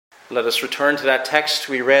Let us return to that text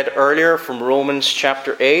we read earlier from Romans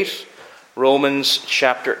chapter 8. Romans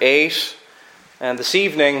chapter 8. And this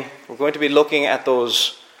evening we're going to be looking at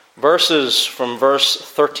those verses from verse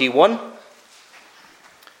 31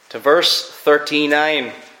 to verse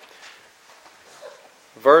 39.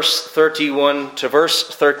 Verse 31 to verse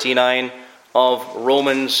 39 of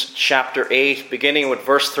Romans chapter 8, beginning with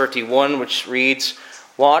verse 31, which reads,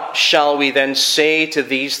 "What shall we then say to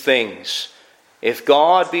these things? If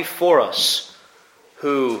God be for us,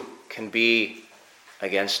 who can be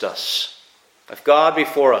against us?" If God be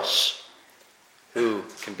for us, who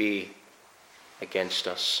can be against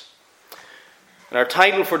us? And our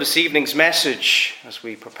title for this evening's message, as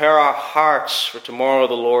we prepare our hearts for tomorrow,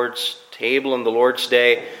 the Lord's table and the Lord's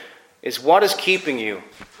day, is what is keeping you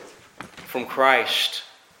from Christ?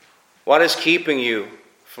 What is keeping you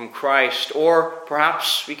from Christ? Or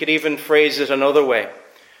perhaps we could even phrase it another way.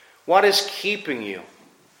 What is keeping you,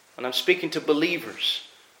 and I'm speaking to believers,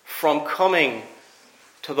 from coming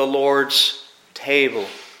to the Lord's table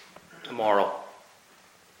tomorrow?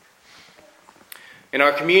 In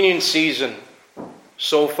our communion season,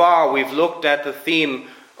 so far we've looked at the theme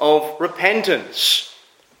of repentance.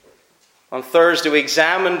 On Thursday we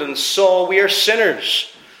examined and saw we are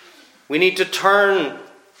sinners. We need to turn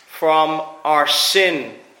from our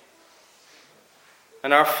sin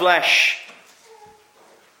and our flesh.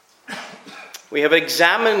 We have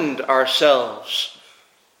examined ourselves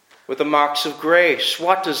with the marks of grace.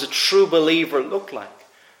 What does a true believer look like?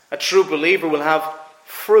 A true believer will have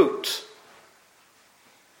fruit.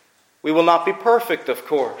 We will not be perfect, of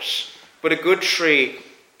course, but a good tree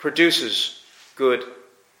produces good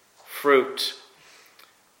fruit.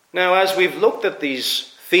 Now, as we've looked at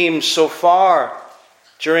these themes so far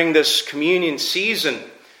during this communion season,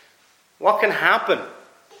 what can happen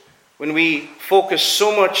when we focus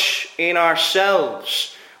so much in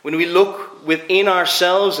ourselves? When we look within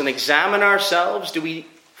ourselves and examine ourselves, do we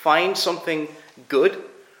find something good?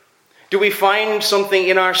 Do we find something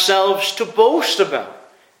in ourselves to boast about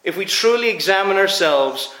if we truly examine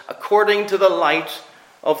ourselves according to the light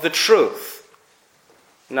of the truth?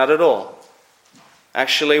 Not at all.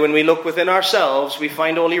 Actually, when we look within ourselves, we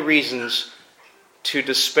find only reasons to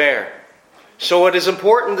despair. So it is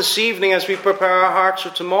important this evening, as we prepare our hearts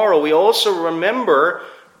for tomorrow, we also remember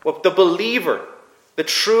what the believer, the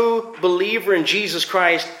true believer in Jesus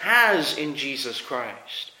Christ, has in Jesus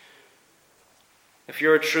Christ. If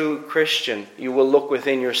you're a true Christian, you will look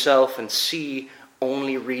within yourself and see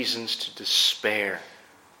only reasons to despair.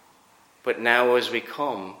 But now, as we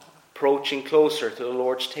come, approaching closer to the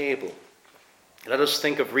Lord's table, let us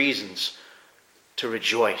think of reasons to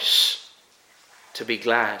rejoice, to be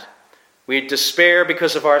glad. We despair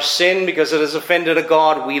because of our sin, because it has offended a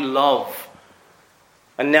God we love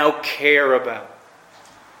and now care about.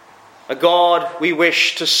 A God we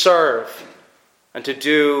wish to serve and to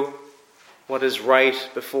do what is right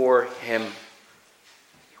before Him.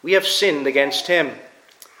 We have sinned against Him.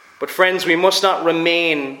 But friends, we must not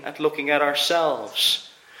remain at looking at ourselves.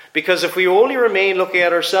 Because if we only remain looking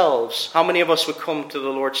at ourselves, how many of us would come to the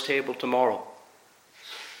Lord's table tomorrow?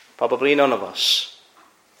 Probably none of us.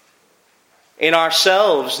 In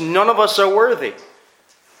ourselves, none of us are worthy.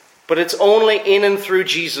 But it's only in and through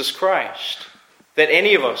Jesus Christ that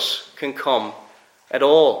any of us can come at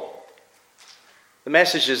all. The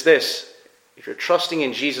message is this: if you're trusting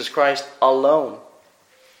in Jesus Christ alone,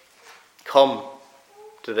 come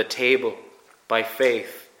to the table by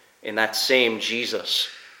faith in that same Jesus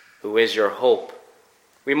who is your hope.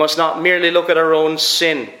 We must not merely look at our own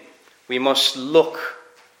sin. We must look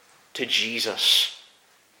to Jesus.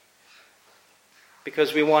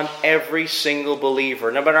 Because we want every single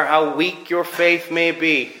believer, no matter how weak your faith may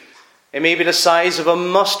be, it may be the size of a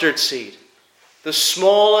mustard seed, the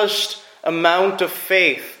smallest amount of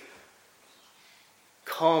faith,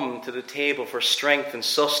 come to the table for strength and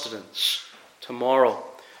sustenance tomorrow.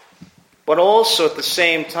 But also at the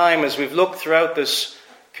same time, as we've looked throughout this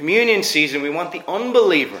communion season, we want the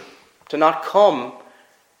unbeliever to not come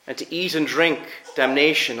and to eat and drink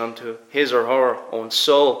damnation unto his or her own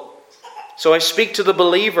soul. So I speak to the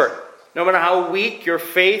believer. No matter how weak your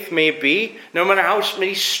faith may be, no matter how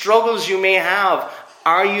many struggles you may have,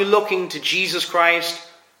 are you looking to Jesus Christ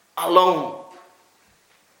alone?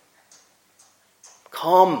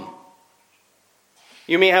 Come.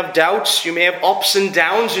 You may have doubts, you may have ups and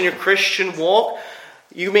downs in your Christian walk.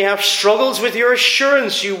 You may have struggles with your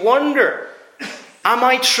assurance. You wonder, am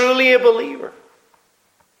I truly a believer?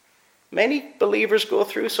 Many believers go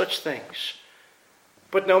through such things.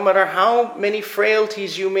 But no matter how many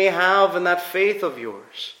frailties you may have in that faith of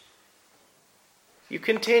yours, you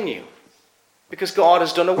continue Because God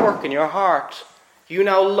has done a work in your heart. You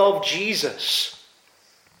now love Jesus.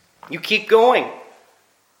 You keep going.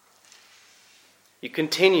 You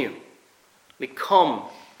continually come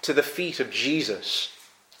to the feet of Jesus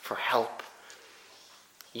for help.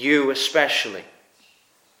 You especially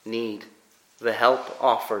need the help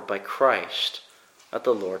offered by Christ at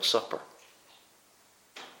the Lord's Supper.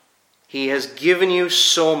 He has given you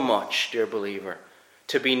so much, dear believer,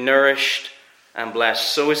 to be nourished and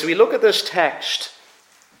blessed. So as we look at this text,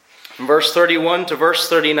 from verse 31 to verse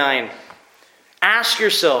 39, ask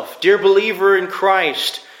yourself, dear believer in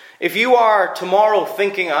Christ, if you are tomorrow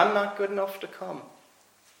thinking, I'm not good enough to come.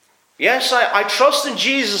 Yes, I trust in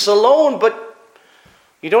Jesus alone, but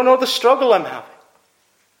you don't know the struggle I'm having.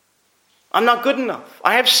 I'm not good enough.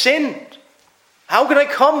 I have sinned. How can I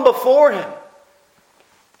come before Him?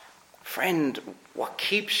 Friend, what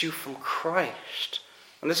keeps you from Christ?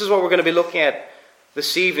 And this is what we're going to be looking at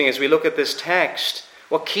this evening as we look at this text.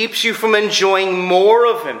 What keeps you from enjoying more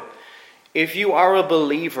of Him? If you are a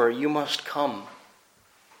believer, you must come.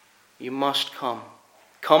 You must come.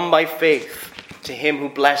 Come by faith to Him who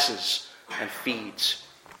blesses and feeds.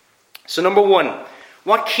 So number one,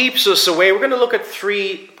 what keeps us away? We're going to look at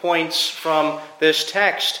 3 points from this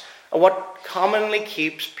text. What commonly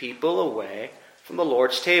keeps people away from the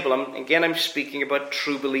Lord's table. I'm speaking about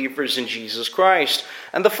true believers in Jesus Christ.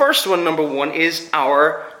 And the first one, number one, is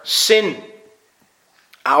our sin.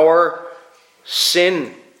 Our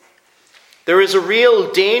sin. There is a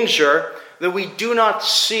real danger that we do not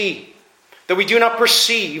see, that we do not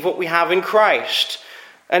perceive what we have in Christ.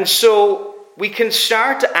 And so we can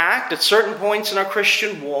start to act at certain points in our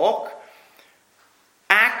Christian walk,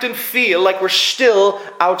 act and feel like we're still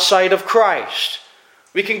outside of Christ.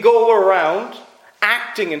 We can go around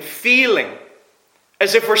acting and feeling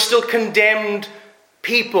as if we're still condemned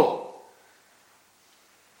people.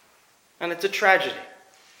 And it's a tragedy.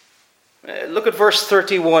 Look at verse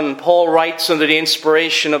 31. Paul writes under the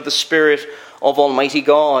inspiration of the Spirit of Almighty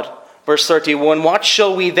God. Verse 31, what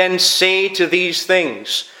shall we then say to these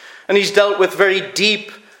things? And he's dealt with very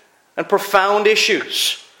deep and profound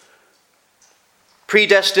issues.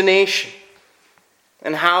 Predestination.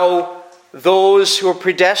 And how those who are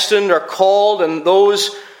predestined are called, and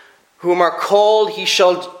those whom are called He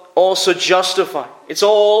shall also justify. It's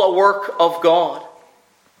all a work of God.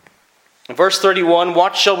 In verse 31,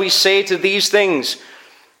 what shall we say to these things?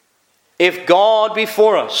 If God be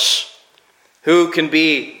for us, who can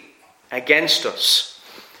be against us?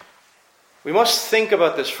 We must think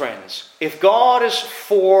about this, friends. If God is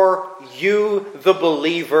for you, the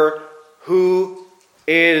believer, who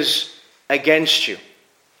is against you?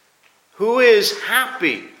 Who is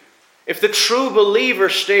happy if the true believer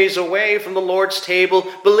stays away from the Lord's table,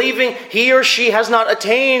 believing he or she has not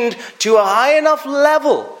attained to a high enough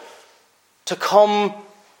level to come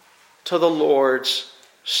to the Lord's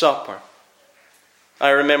Supper? I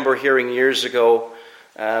remember hearing years ago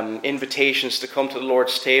invitations to come to the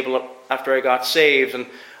Lord's table after I got saved, and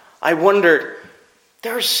I wondered,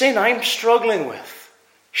 there's sin I'm struggling with.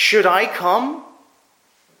 Should I come?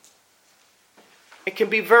 It can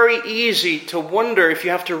be very easy to wonder if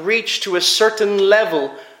you have to reach to a certain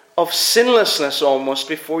level of sinlessness almost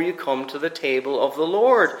before you come to the table of the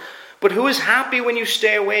Lord. But who is happy when you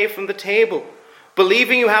stay away from the table,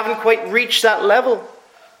 believing you haven't quite reached that level?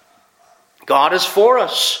 God is for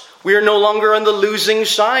us. We are no longer on the losing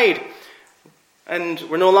side. And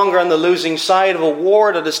we're no longer on the losing side of a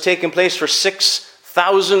war that has taken place for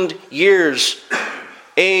 6,000 years.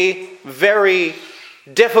 A very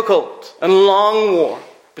difficult and long war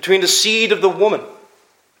between the seed of the woman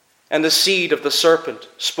and the seed of the serpent,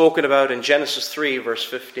 spoken about in Genesis 3, verse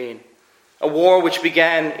 15. A war which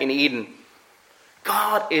began in Eden.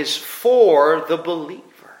 God is for the believer.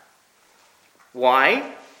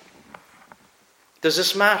 Why does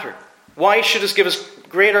this matter? Why should this give us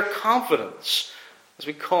greater confidence as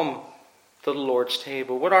we come to the Lord's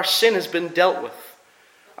table? What our sin has been dealt with.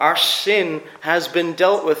 Our sin has been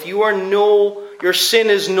dealt with. Your sin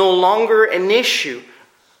is no longer an issue,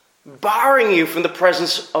 barring you from the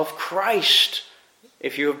presence of Christ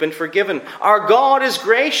if you have been forgiven. Our God is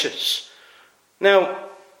gracious. Now,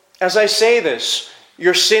 as I say this,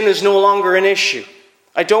 your sin is no longer an issue.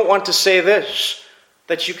 I don't want to say this,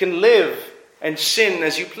 that you can live and sin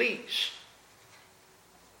as you please.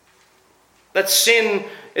 That sin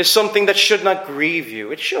is something that should not grieve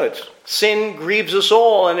you. It should. Sin grieves us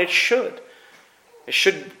all, and it should. It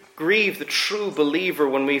should grieve the true believer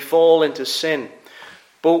when we fall into sin.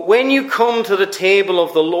 But when you come to the table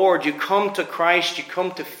of the Lord, you come to Christ, you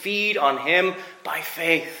come to feed on Him by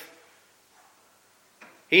faith.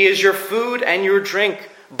 He is your food and your drink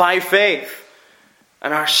by faith.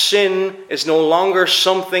 And our sin is no longer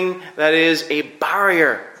something that is a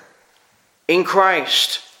barrier in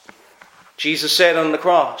Christ. Jesus said on the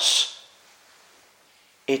cross,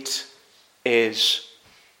 "It is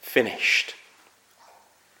finished."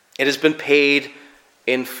 It has been paid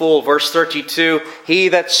in full. Verse 32, "He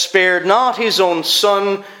that spared not his own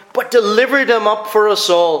Son, but delivered him up for us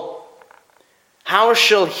all, how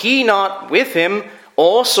shall he not with him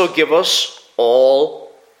also give us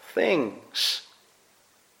all things?"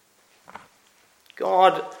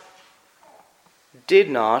 God did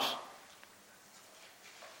not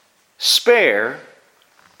spare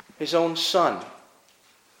his own Son.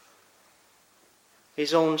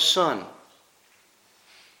 His own Son.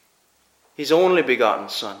 His only begotten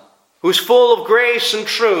Son, who's full of grace and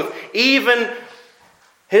truth. Even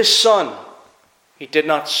his Son he did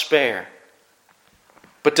not spare,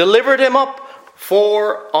 but delivered him up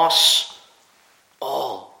for us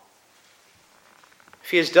all.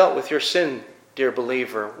 If he has dealt with your sin, dear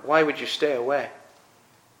believer, why would you stay away?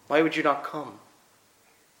 Why would you not come?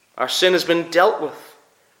 Our sin has been dealt with.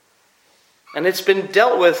 And it's been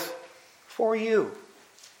dealt with for you.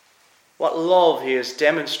 What love he has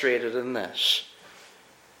demonstrated in this.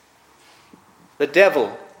 The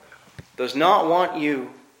devil does not want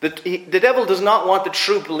you, the devil does not want the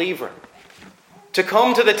true believer to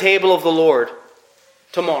come to the table of the Lord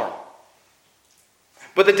tomorrow.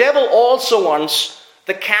 But the devil also wants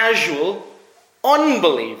the casual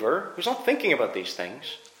unbeliever, who's not thinking about these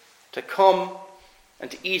things, to come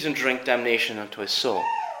and to eat and drink damnation unto his soul.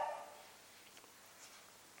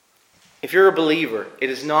 If you're a believer, it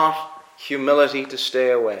is not humility to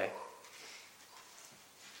stay away.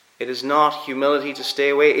 It is not humility to stay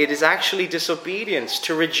away. It is actually disobedience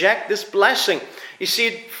to reject this blessing. You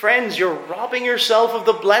see, friends, you're robbing yourself of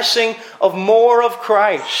the blessing of more of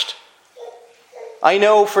Christ. I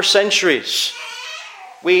know for centuries,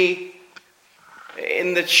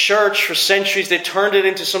 in the church for centuries, they turned it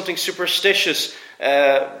into something superstitious.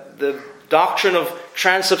 The doctrine of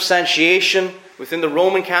transubstantiation within the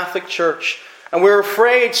Roman Catholic Church. And we're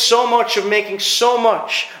afraid so much of making so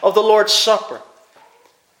much of the Lord's Supper.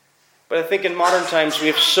 But I think in modern times we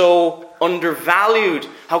have so undervalued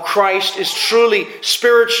how Christ is truly,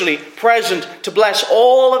 spiritually present to bless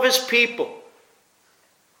all of his people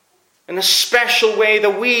in a special way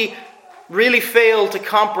that we really fail to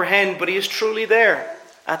comprehend, but he is truly there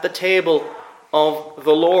at the table of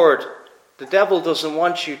the Lord. The devil doesn't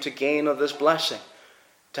want you to gain of this blessing,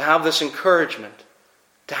 to have this encouragement,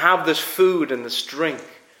 to have this food and this drink.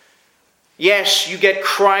 Yes, you get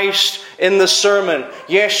Christ in the sermon.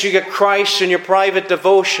 Yes, you get Christ in your private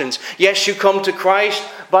devotions. Yes, you come to Christ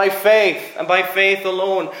by faith and by faith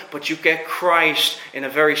alone. But you get Christ in a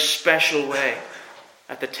very special way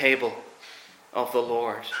at the table of the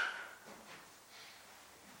Lord.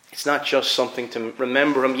 It's not just something to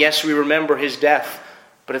remember him. Yes, we remember his death,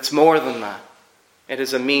 but it's more than that. It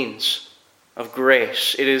is a means of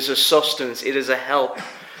grace. It is a sustenance. It is a help.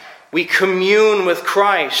 We commune with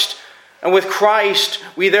Christ. And with Christ,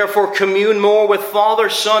 we therefore commune more with Father,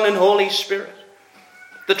 Son, and Holy Spirit.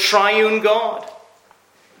 The triune God.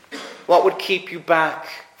 What would keep you back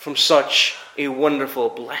from such a wonderful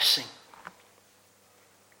blessing?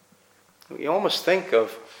 We almost think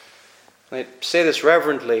of, and I say this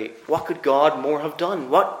reverently, what could God more have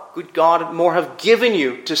done? What could God more have given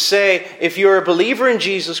you to say, if you're a believer in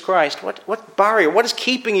Jesus Christ, what barrier, what is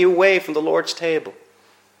keeping you away from the Lord's table?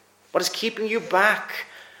 What is keeping you back?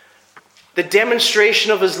 The demonstration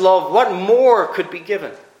of his love, what more could be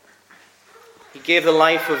given? He gave the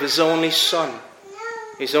life of his only Son,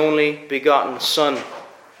 his only begotten Son.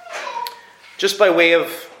 Just by way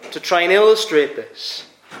of, to try and illustrate this,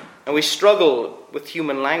 and we struggle with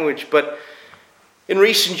human language, but in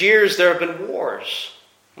recent years there have been wars.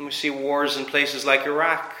 And we see wars in places like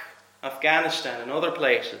Iraq, Afghanistan, and other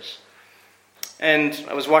places. And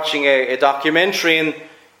I was watching a documentary, and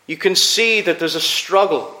you can see that there's a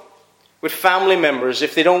struggle with family members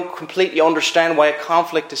if they don't completely understand why a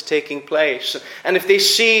conflict is taking place. And if they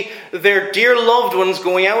see their dear loved ones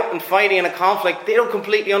going out and fighting in a conflict, they don't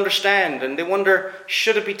completely understand. And they wonder,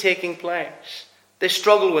 should it be taking place? They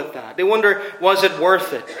struggle with that. They wonder, was it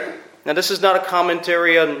worth it? Now, this is not a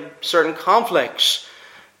commentary on certain conflicts.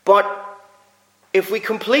 But if we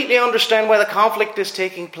completely understand why the conflict is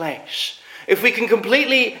taking place, if we can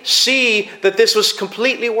completely see that this was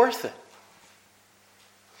completely worth it,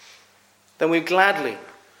 then we gladly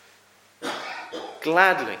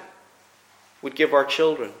would give our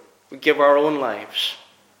children, would give our own lives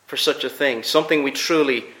for such a thing. Something we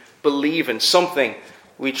truly believe in, something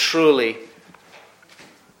we truly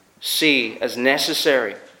see as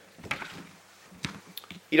necessary.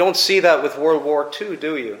 You don't see that with World War II,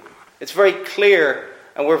 do you? It's very clear,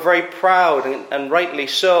 and we're very proud, and rightly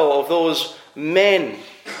so, of those men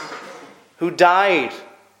who died.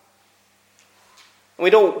 We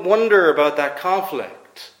don't wonder about that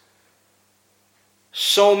conflict.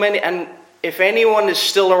 So many, and if anyone is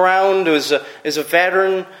still around who is a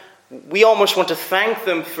veteran, we almost want to thank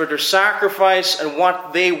them for their sacrifice and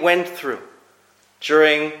what they went through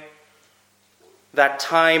during that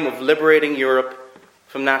time of liberating Europe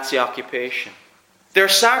from Nazi occupation. Their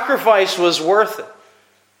sacrifice was worth it.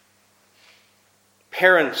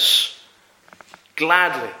 Parents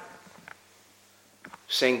gladly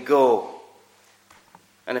saying, go,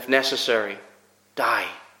 and if necessary, die.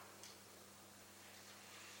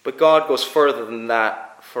 But God goes further than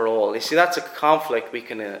that for all. You see, that's a conflict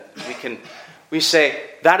we say,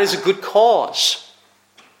 that is a good cause.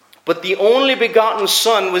 But the only begotten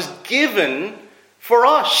Son was given for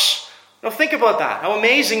us. Now think about that, how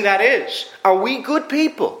amazing that is. Are we good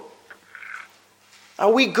people?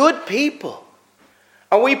 Are we good people?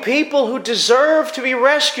 Are we people who deserve to be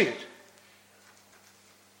rescued?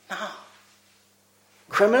 No.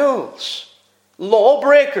 Criminals.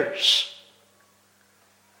 Lawbreakers.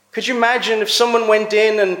 Could you imagine if someone went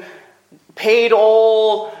in and paid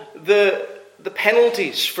all the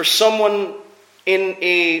penalties for someone in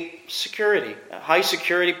a high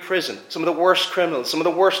security prison, some of the worst criminals, some of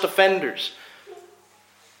the worst offenders?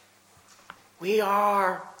 We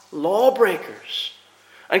are lawbreakers.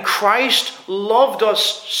 And Christ loved us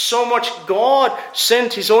so much. God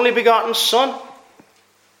sent His only begotten Son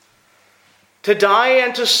to die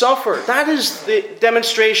and to suffer. That is the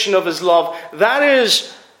demonstration of His love. That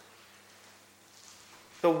is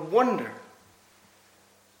the wonder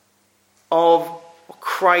of what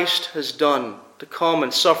Christ has done to come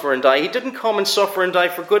and suffer and die. He didn't come and suffer and die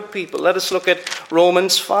for good people. Let us look at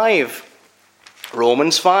Romans 5.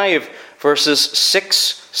 Romans 5, verses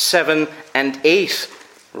 6, 7, and 8.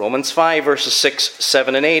 Romans 5, verses 6,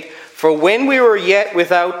 7, and 8. For when we were yet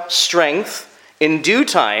without strength, in due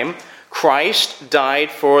time, Christ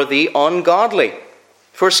died for the ungodly.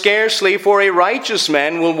 For scarcely for a righteous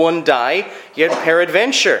man will one die, yet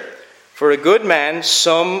peradventure, for a good man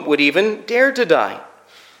some would even dare to die.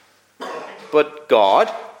 But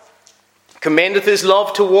God commendeth His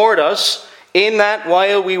love toward us, in that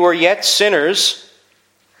while we were yet sinners,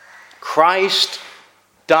 Christ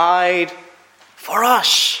died for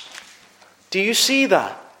us. Do you see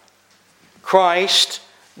that? Christ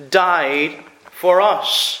died for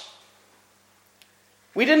us.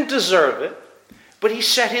 We didn't deserve it, but He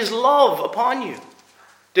set His love upon you,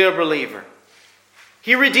 dear believer.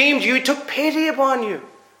 He redeemed you. He took pity upon you.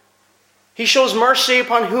 He shows mercy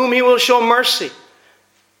upon whom He will show mercy.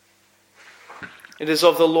 It is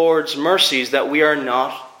of the Lord's mercies that we are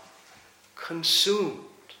not consumed.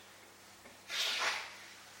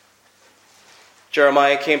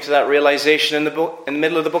 Jeremiah came to that realization in the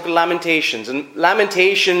middle of the book of Lamentations. And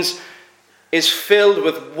Lamentations is filled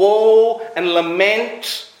with woe and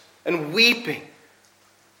lament and weeping.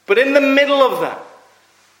 But in the middle of that,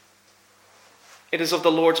 it is of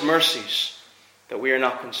the Lord's mercies that we are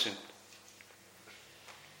not consumed.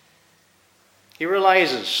 He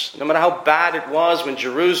realizes, no matter how bad it was when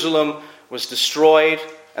Jerusalem was destroyed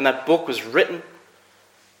and that book was written, and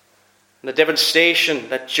the devastation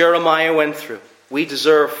that Jeremiah went through, we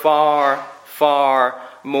deserve far, far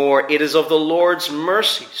more. It is of the Lord's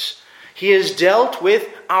mercies. He has dealt with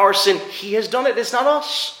our sin. He has done it. It's not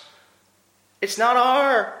us. It's not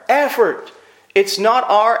our effort. It's not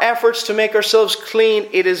our efforts to make ourselves clean.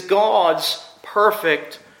 It is God's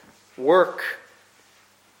perfect work.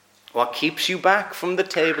 What keeps you back from the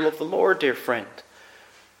table of the Lord, dear friend?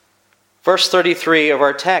 Verse 33 of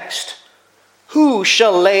our text. Who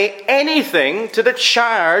shall lay anything to the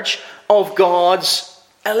charge of God's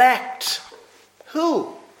elect?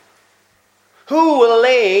 Who? Who will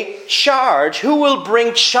lay charge? Who will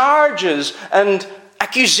bring charges and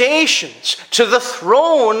accusations to the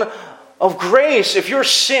throne of grace if your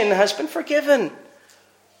sin has been forgiven?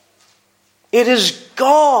 It is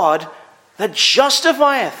God that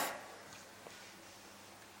justifieth.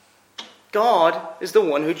 God is the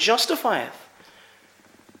one who justifieth.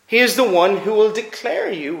 He is the one who will declare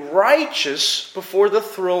you righteous before the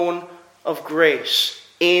throne of grace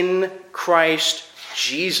in Christ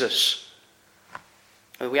Jesus.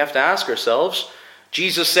 And we have to ask ourselves,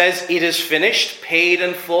 Jesus says it is finished, paid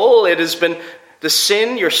in full. It has been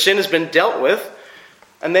your sin has been dealt with.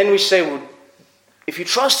 And then we say, well, if you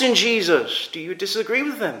trust in Jesus, do you disagree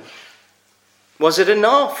with Him? Was it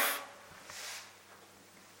enough?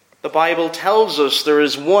 The Bible tells us there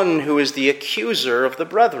is one who is the accuser of the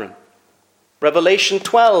brethren. Revelation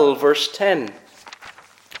 12, verse 10.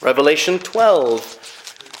 Revelation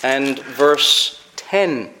 12 and verse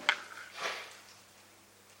 10.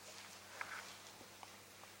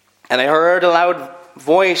 And I heard a loud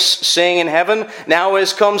voice saying in heaven, "Now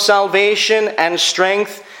is come salvation and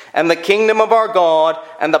strength and the kingdom of our God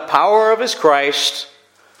and the power of his Christ.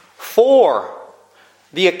 For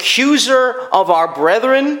the accuser of our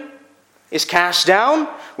brethren is cast down,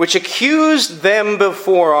 which accused them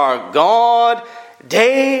before our God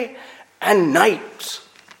day and night."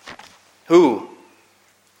 Who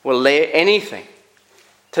will lay anything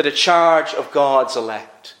to the charge of God's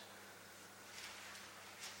elect?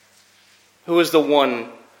 Who is the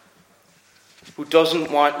one who doesn't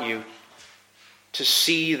want you to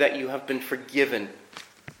see that you have been forgiven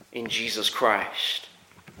in Jesus Christ?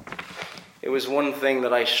 It was one thing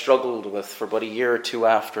that I struggled with for about a year or two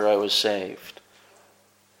after I was saved.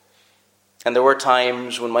 And there were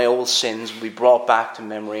times when my old sins would be brought back to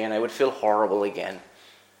memory and I would feel horrible again.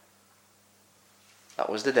 That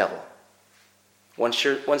was the devil. Once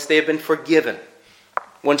they have been forgiven,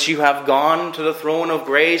 once you have gone to the throne of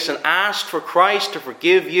grace and asked for Christ to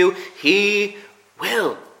forgive you, he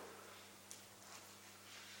will.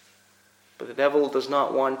 But the devil does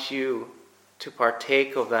not want you to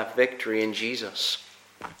partake of that victory in Jesus.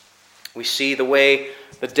 We see the way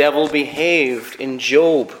the devil behaved in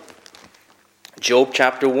Job. Job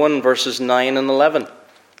chapter 1, verses 9 and 11.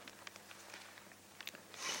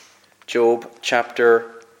 Job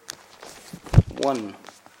chapter 1.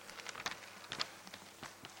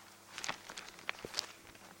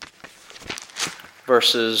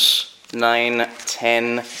 Verses 9,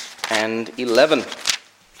 10, and 11.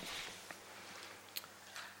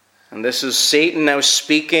 And this is Satan now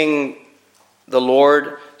speaking. The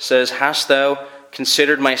Lord says, "Hast thou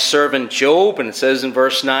considered my servant Job?" And it says in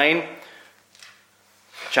verse 9,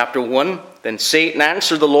 chapter 1, "Then Satan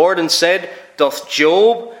answered the Lord and said, Doth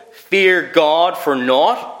Job fear God for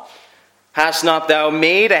naught? Hast not thou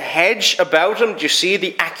made a hedge about him?" Do you see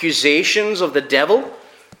the accusations of the devil?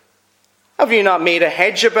 "Have you not made a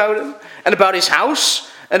hedge about him, and about his house,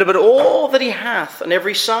 and about all that he hath on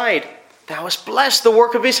every side? Thou hast blessed the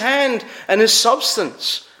work of his hand, and his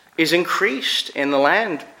substance is increased in the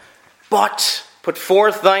land. But put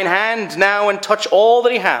forth thine hand now, and touch all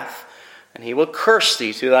that he hath, and he will curse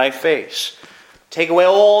thee to thy face." Take away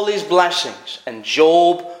all these blessings, and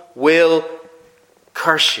Job will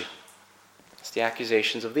curse you. It's the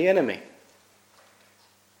accusations of the enemy.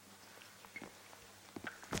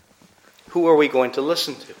 Who are we going to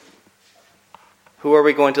listen to? Who are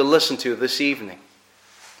we going to listen to this evening?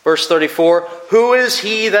 Verse 34, "Who is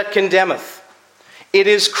he that condemneth? It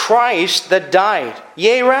is Christ that died,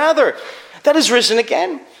 yea rather, that is risen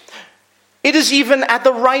again. It is even at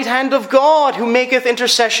the right hand of God who maketh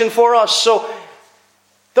intercession for us." So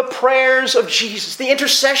the prayers of Jesus, the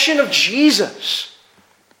intercession of Jesus,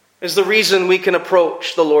 is the reason we can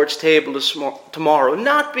approach the Lord's table tomorrow.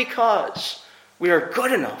 Not because we are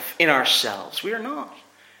good enough in ourselves. We are not.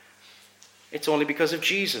 It's only because of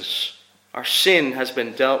Jesus. Our sin has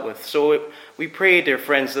been dealt with. So we pray, dear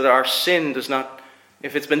friends, that our sin does not,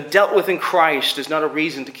 if it's been dealt with in Christ, is not a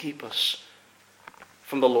reason to keep us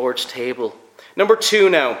from the Lord's table. Number 2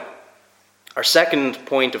 now. Our second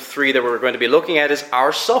point of 3 that we're going to be looking at is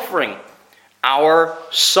our suffering. Our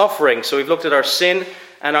suffering. So we've looked at our sin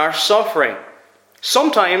and our suffering.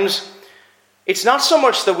 Sometimes it's not so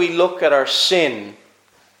much that we look at our sin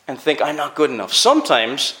and think, "I'm not good enough."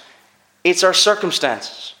 Sometimes it's our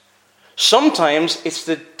circumstances. Sometimes it's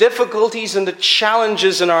the difficulties and the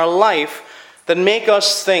challenges in our life that make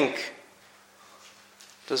us think,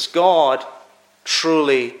 is God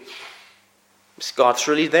truly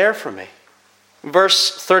there for me?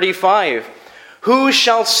 Verse 35, "Who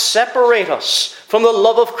shall separate us from the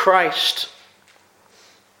love of Christ?"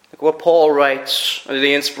 Like what Paul writes under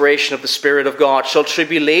the inspiration of the Spirit of God. "Shall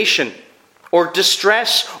tribulation, or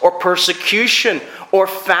distress, or persecution, or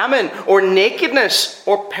famine, or nakedness,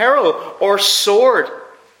 or peril, or sword?"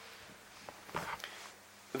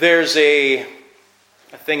 There's a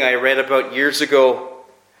thing I read about years ago,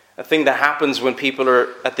 a thing that happens when people are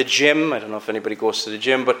at the gym. I don't know if anybody goes to the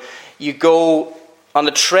gym, but you go on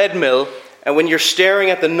the treadmill, and when you're staring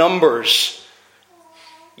at the numbers,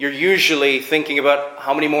 you're usually thinking about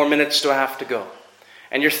how many more minutes do I have to go?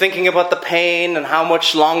 And you're thinking about the pain and how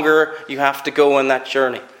much longer you have to go on that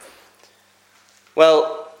journey.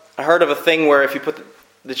 Well, I heard of a thing where if you put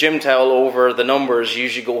the gym towel over the numbers, you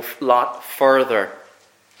usually go a lot further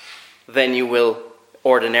than you will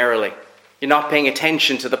ordinarily. You're not paying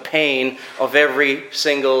attention to the pain of every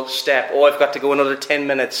single step. Oh, I've got to go another 10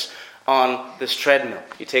 minutes on this treadmill.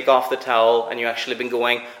 You take off the towel and you actually been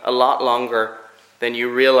going a lot longer than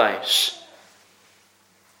you realize.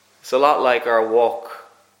 It's a lot like our walk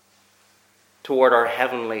toward our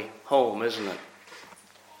heavenly home, isn't it?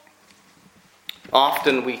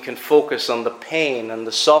 Often we can focus on the pain and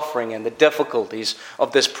the suffering and the difficulties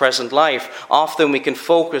of this present life. Often we can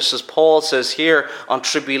focus, as Paul says here, on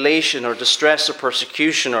tribulation or distress or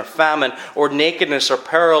persecution or famine or nakedness or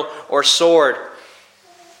peril or sword.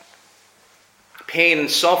 Pain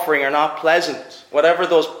and suffering are not pleasant. Whatever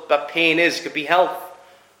that pain is, it could be health.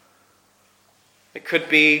 It could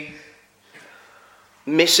be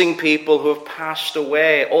missing people who have passed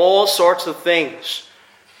away. All sorts of things.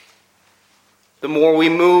 The more we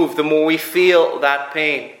move, the more we feel that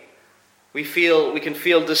pain. We can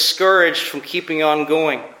feel discouraged from keeping on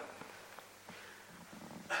going.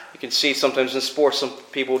 You can see sometimes in sports, some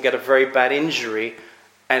people get a very bad injury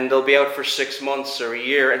and they'll be out for 6 months or a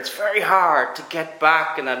year, and it's very hard to get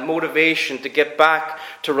back, and that motivation to get back,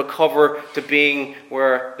 to recover to being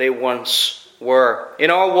where they once were. In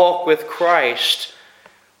our walk with Christ,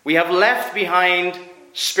 we have left behind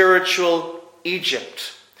spiritual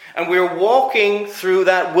Egypt. And we're walking through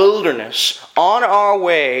that wilderness on our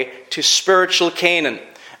way to spiritual Canaan.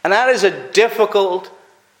 And that is a difficult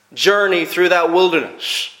journey through that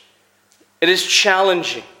wilderness. It is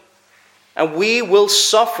challenging. And we will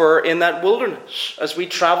suffer in that wilderness as we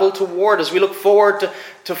travel toward, as we look forward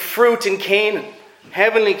to fruit in Canaan,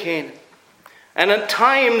 heavenly Canaan. And at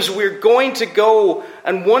times we're going to go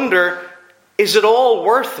and wonder, is it all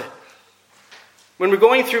worth it? When we're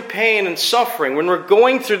going through pain and suffering, when we're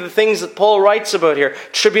going through the things that Paul writes about here,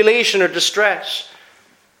 tribulation or distress,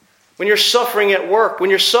 when you're suffering at work,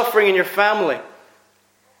 when you're suffering in your family,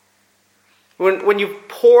 when you've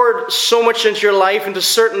poured so much into your life, into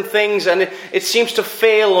certain things, and it seems to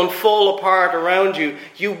fail and fall apart around you,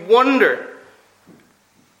 you wonder,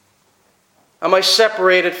 am I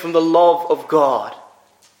separated from the love of God?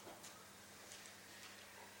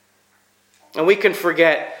 And we can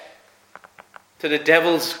forget, to the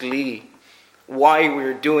devil's glee, why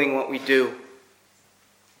we're doing what we do,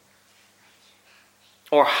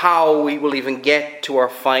 or how we will even get to our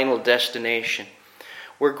final destination.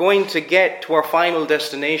 We're going to get to our final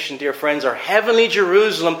destination, dear friends, our heavenly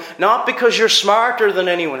Jerusalem, not because you're smarter than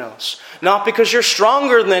anyone else, not because you're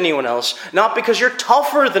stronger than anyone else, not because you're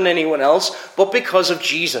tougher than anyone else, but because of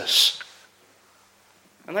Jesus.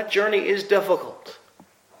 And that journey is difficult.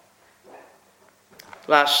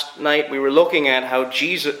 Last night we were looking at how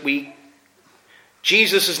Jesus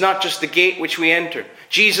is not just the gate which we enter.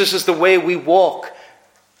 Jesus is the way we walk.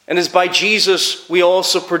 And it's by Jesus we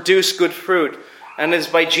also produce good fruit. And it's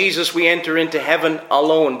by Jesus we enter into heaven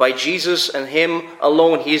alone. By Jesus and Him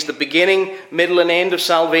alone. He is the beginning, middle, and end of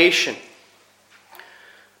salvation.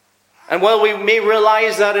 And while we may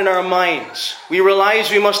realize that in our minds, we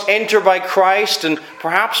realize we must enter by Christ, and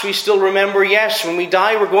perhaps we still remember, yes, when we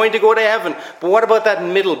die we're going to go to heaven. But what about that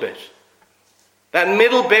middle bit? That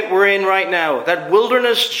middle bit we're in right now, that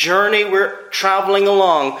wilderness journey we're traveling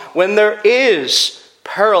along, when there is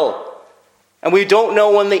peril, and we don't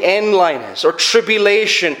know when the end line is, or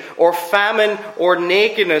tribulation, or famine, or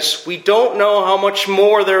nakedness. We don't know how much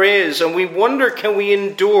more there is, and we wonder, can we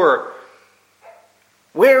endure?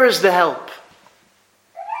 Where is the help?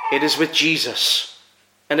 It is with Jesus,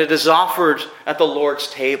 and it is offered at the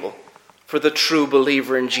Lord's table for the true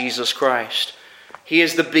believer in Jesus Christ. He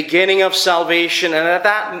is the beginning of salvation, and at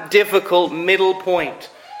that difficult middle point,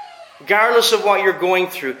 regardless of what you're going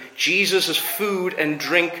through, Jesus is food and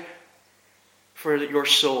drink for your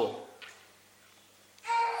soul.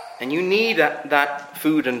 And you need that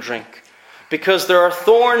food and drink, because there are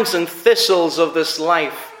thorns and thistles of this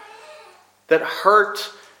life that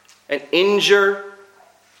hurt and injure,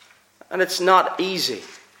 and it's not easy.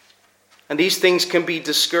 And these things can be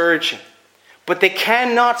discouraging. But they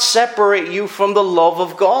cannot separate you from the love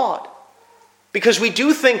of God. Because we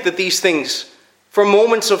do think that these things, for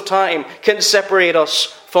moments of time, can separate us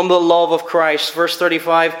from the love of Christ. Verse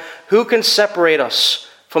 35, who can separate us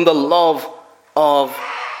from the love of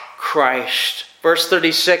Christ? Verse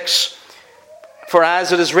 36, for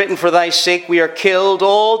as it is written, for thy sake we are killed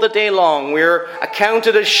all the day long. We are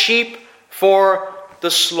accounted as sheep for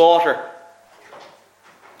the slaughter.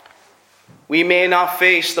 We may not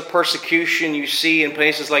face the persecution you see in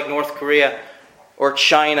places like North Korea or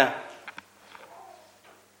China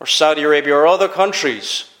or Saudi Arabia or other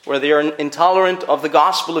countries where they are intolerant of the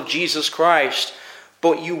gospel of Jesus Christ,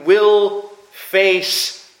 but you will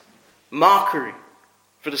face mockery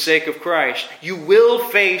for the sake of Christ. You will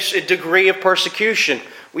face a degree of persecution.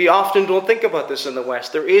 We often don't think about this in the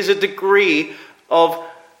West. There is a degree of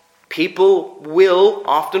People will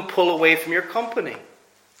often pull away from your company.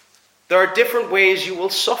 There are different ways you will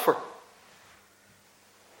suffer.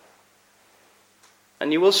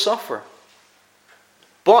 And you will suffer.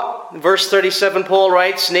 But, verse 37, Paul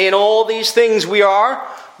writes, "Nay, in all these things we are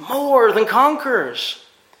more than conquerors."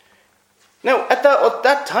 Now, at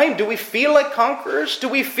that time, do we feel like conquerors? Do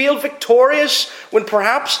we feel victorious when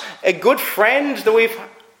perhaps a good friend that we've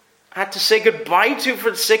had to say goodbye to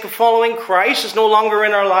for the sake of following Christ is no longer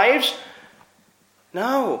in our lives?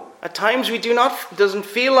 No. At times it doesn't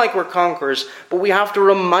feel like we're conquerors, but we have to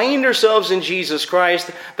remind ourselves in Jesus Christ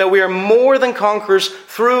that we are more than conquerors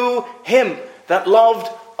through Him that loved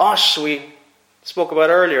us. We spoke about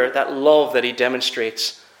earlier, that love that He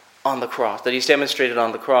demonstrates on the cross, that He's demonstrated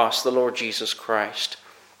on the cross, the Lord Jesus Christ.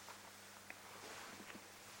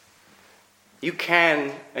 You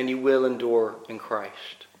can and you will endure in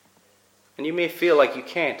Christ. And you may feel like you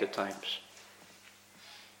can't at times,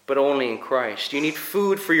 but only in Christ. You need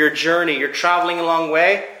food for your journey. You're traveling a long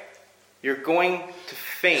way. You're going to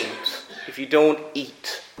faint if you don't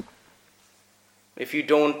eat, if you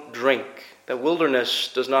don't drink. The wilderness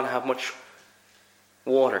does not have much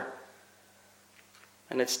water,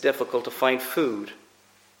 and it's difficult to find food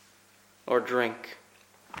or drink.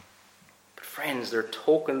 But friends, there are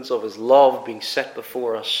tokens of His love being set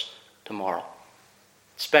before us tomorrow.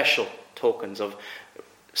 Special tokens of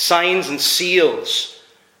signs and seals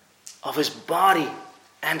of His body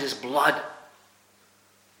and His blood.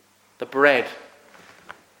 The bread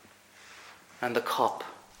and the cup.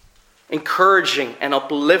 Encouraging and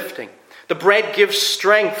uplifting. The bread gives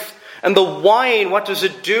strength. And the wine, what does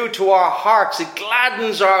it do to our hearts? It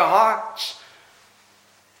gladdens our hearts.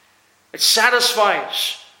 It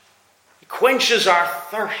satisfies. It quenches our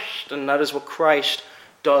thirst. And that is what Christ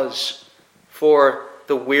does for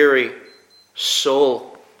the weary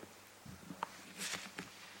soul.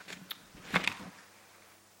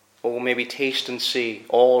 Oh, maybe taste and see,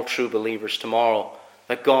 all true believers tomorrow,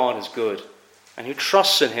 that God is good. And who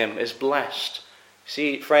trusts in Him is blessed.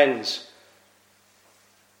 See, friends,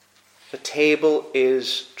 the table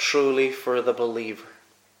is truly for the believer.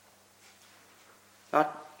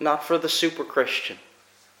 Not for the super Christian.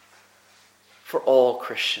 For all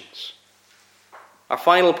Christians. Our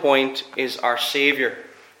final point is our Savior.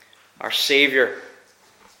 Our Savior.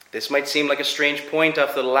 This might seem like a strange point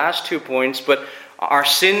after the last 2 points, but our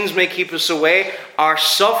sins may keep us away. Our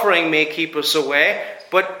suffering may keep us away.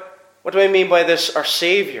 But what do I mean by this? Our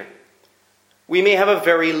Savior. We may have a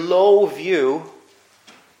very low view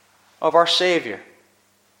of our Savior.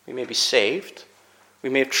 We may be saved. We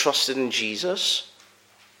may have trusted in Jesus.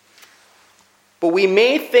 But we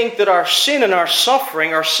may think that our sin and our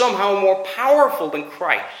suffering are somehow more powerful than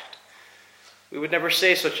Christ. We would never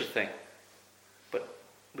say such a thing. But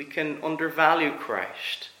we can undervalue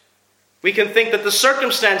Christ. We can think that the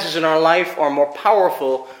circumstances in our life are more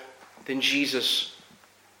powerful than Jesus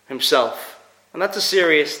Himself. And that's a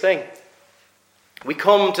serious thing. We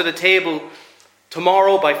come to the table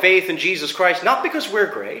tomorrow by faith in Jesus Christ, not because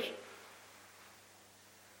we're great,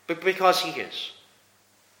 but because He is.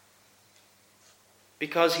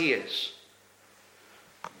 Because He is.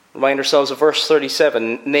 Remind ourselves of verse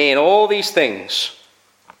 37. Nay, in all these things,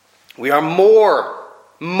 we are more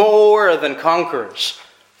than conquerors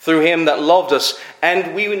through Him that loved us.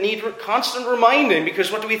 And we need constant reminding,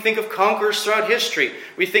 because what do we think of conquerors throughout history?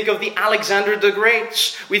 We think of the Alexander the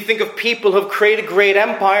Greats. We think of people who have created great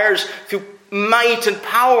empires through might and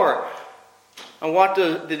power. And what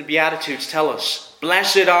do the Beatitudes tell us?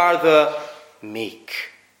 Blessed are the meek,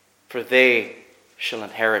 for they shall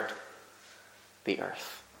inherit the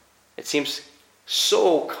earth. It seems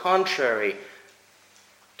so contrary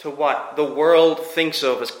to what the world thinks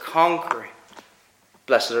of as conquering.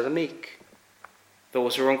 Blessed are the meek,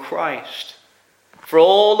 those who are in Christ. For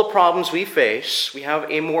all the problems we face, we have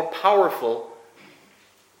a more powerful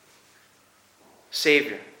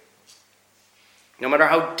Savior. No matter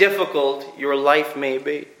how difficult your life may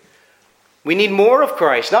be. We need more of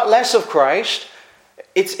Christ, not less of Christ.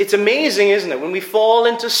 It's amazing, isn't it? When we fall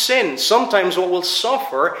into sin, sometimes what we'll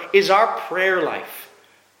suffer is our prayer life.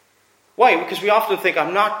 Why? Because we often think,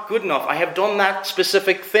 I'm not good enough. I have done that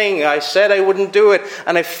specific thing. I said I wouldn't do it,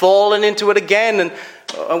 and I've fallen into it again.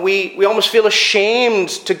 And we almost feel ashamed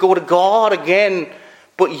to go to God again.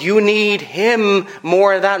 But you need Him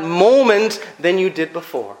more at that moment than you did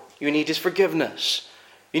before. You need His forgiveness.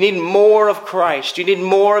 You need more of Christ. You need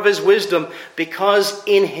more of His wisdom, because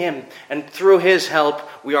in Him and through His help,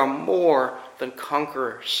 we are more than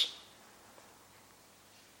conquerors.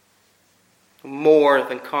 More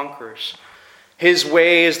than conquerors. His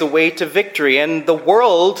way is the way to victory, and the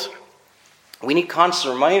world We need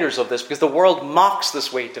constant reminders of this because the world mocks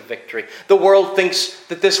this way to victory. The world thinks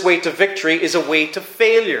that this way to victory is a way to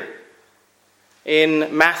failure.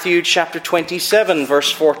 In Matthew chapter 27,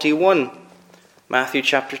 verse 41. Matthew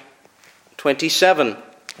chapter 27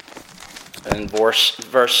 and verse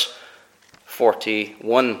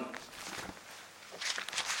 41.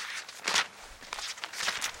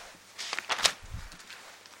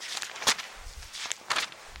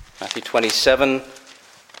 Matthew 27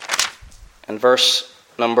 and verse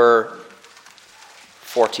number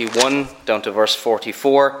 41 down to verse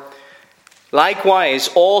 44. Likewise,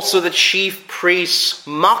 also the chief priests,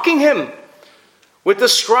 mocking him with the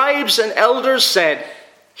scribes and elders, said,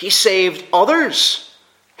 He saved others.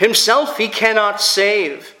 Himself he cannot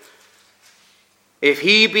save. If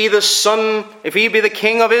he be the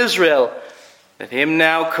King of Israel, let him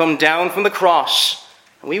now come down from the cross,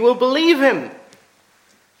 and we will believe him.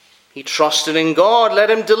 He trusted in God. Let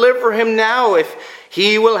him deliver him now, if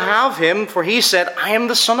he will have him. For he said, I am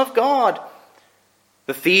the Son of God.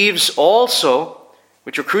 The thieves also,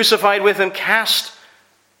 which were crucified with him, cast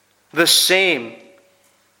the same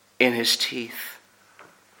in his teeth.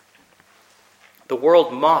 The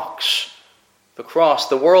world mocks the cross.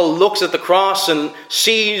 The world looks at the cross and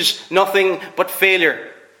sees nothing but failure,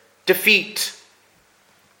 defeat,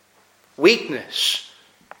 weakness.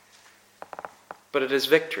 But it is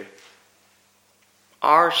victory.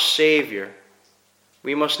 Our Savior,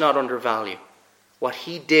 we must not undervalue what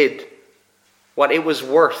he did, what it was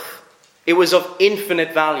worth. It was of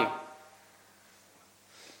infinite value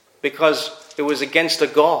because it was against a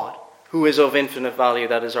God who is of infinite value,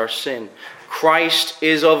 that is our sin. Christ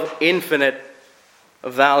is of infinite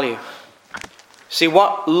value. See,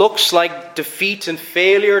 what looks like defeat and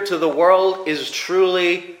failure to the world is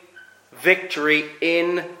truly victory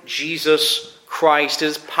in Jesus Christ. It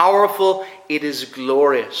is powerful. It is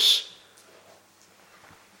glorious.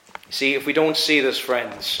 See, if we don't see this,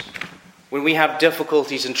 friends, when we have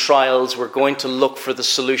difficulties and trials, we're going to look for the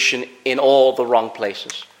solution in all the wrong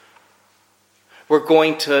places. We're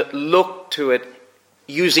going to look to it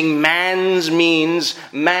using man's means,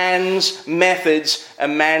 man's methods,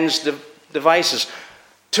 and man's devices.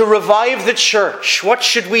 To revive the church, what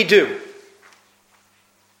should we do?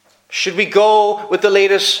 Should we go with the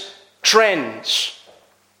latest trends?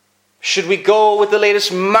 Should we go with the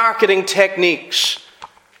latest marketing techniques?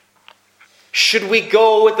 Should we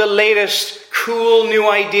go with the latest cool new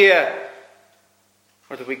idea?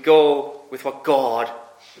 Or do we go with what God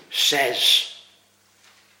says?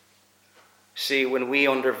 See, when we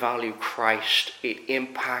undervalue Christ, it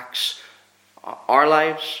impacts our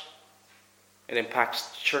lives, it impacts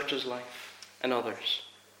the church's life and others.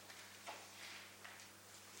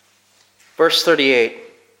 Verse 38,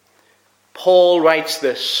 Paul writes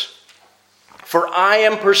this, For I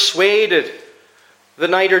am persuaded that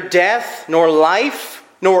neither death, nor life,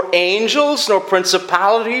 nor angels, nor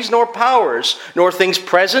principalities, nor powers, nor things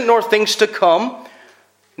present, nor things to come,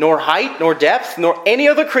 nor height, nor depth, nor any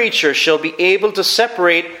other creature shall be able to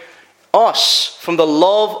separate us from the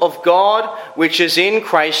love of God which is in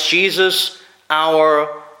Christ Jesus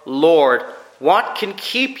our Lord. What can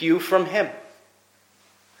keep you from him?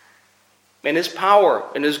 In his power,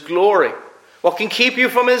 in his glory. What can keep you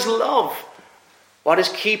from his love? What is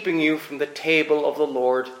keeping you from the table of the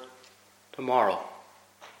Lord tomorrow?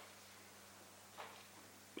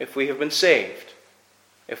 If we have been saved,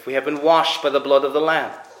 if we have been washed by the blood of the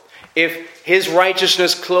Lamb, if his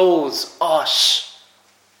righteousness clothes us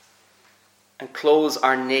and clothes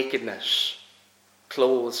our nakedness,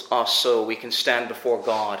 clothes us so we can stand before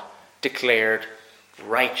God declared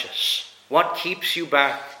righteous. What keeps you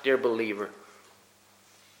back, dear believer?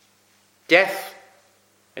 Death,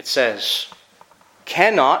 it says,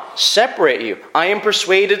 cannot separate you. I am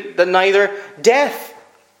persuaded that neither death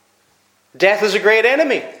is a great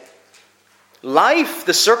enemy. Life,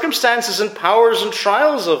 the circumstances and powers and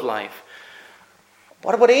trials of life.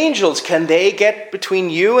 What about angels? Can they get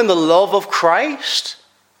between you and the love of Christ?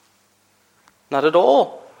 Not at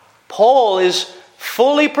all. Paul is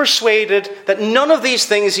fully persuaded that none of these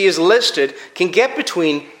things he has listed can get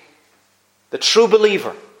between the true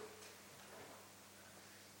believer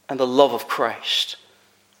and the love of Christ.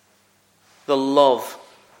 The love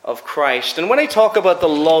of Christ. And when I talk about the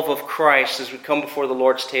love of Christ as we come before the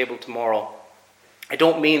Lord's table tomorrow, I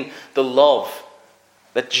don't mean the love,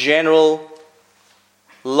 the general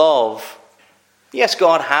love, yes,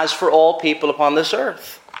 God has for all people upon this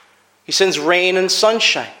earth. He sends rain and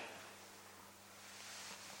sunshine.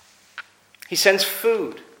 He sends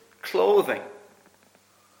food, clothing.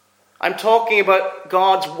 I'm talking about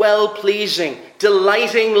God's well-pleasing,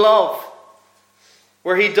 delighting love,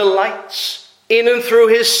 where he delights in and through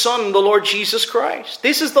his Son, the Lord Jesus Christ.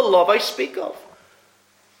 This is the love I speak of.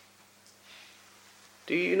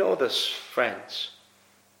 Do you know this, friends?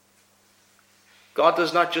 God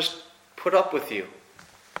does not just put up with you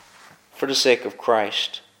for the sake of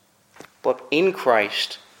Christ, but in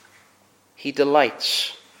Christ, he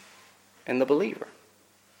delights in the believer.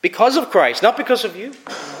 Because of Christ, not because of you.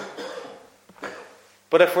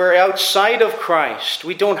 But if we're outside of Christ,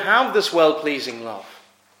 we don't have this well-pleasing love.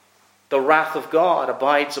 The wrath of God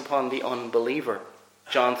abides upon the unbeliever.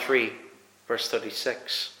 John 3, verse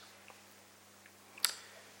 36.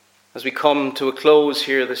 As we come to a close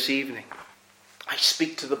here this evening, I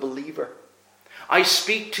speak to the believer. I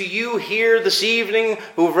speak to you here this evening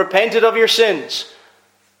who have repented of your sins.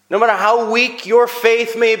 No matter how weak your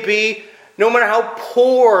faith may be, no matter how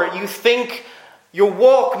poor you think your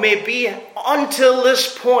walk may be until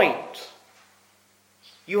this point,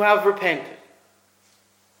 you have repented.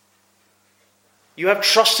 You have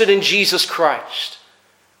trusted in Jesus Christ.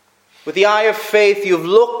 With the eye of faith, you've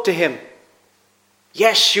looked to him.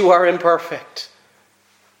 Yes, you are imperfect.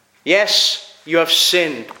 Yes, you have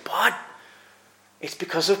sinned. But it's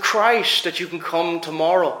because of Christ that you can come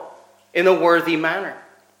tomorrow in a worthy manner.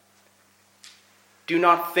 Do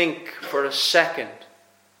not think for a second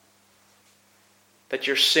that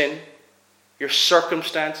your sin, your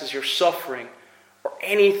circumstances, your suffering, or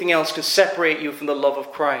anything else can separate you from the love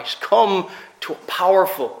of Christ. Come to a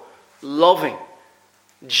powerful, loving,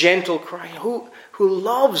 gentle Christ who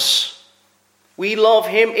loves. We love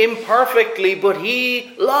him imperfectly, but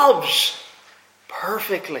he loves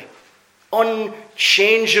perfectly,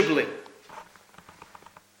 unchangeably.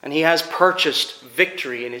 And he has purchased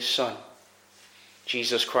victory in his Son,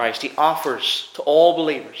 Jesus Christ. He offers to all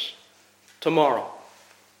believers tomorrow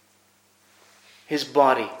his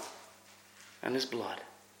body and his blood.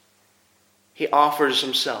 He offers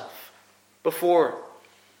himself before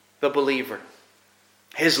the believer,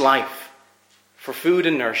 his life for food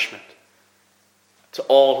and nourishment to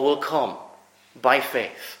all who will come by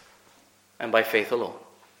faith and by faith alone.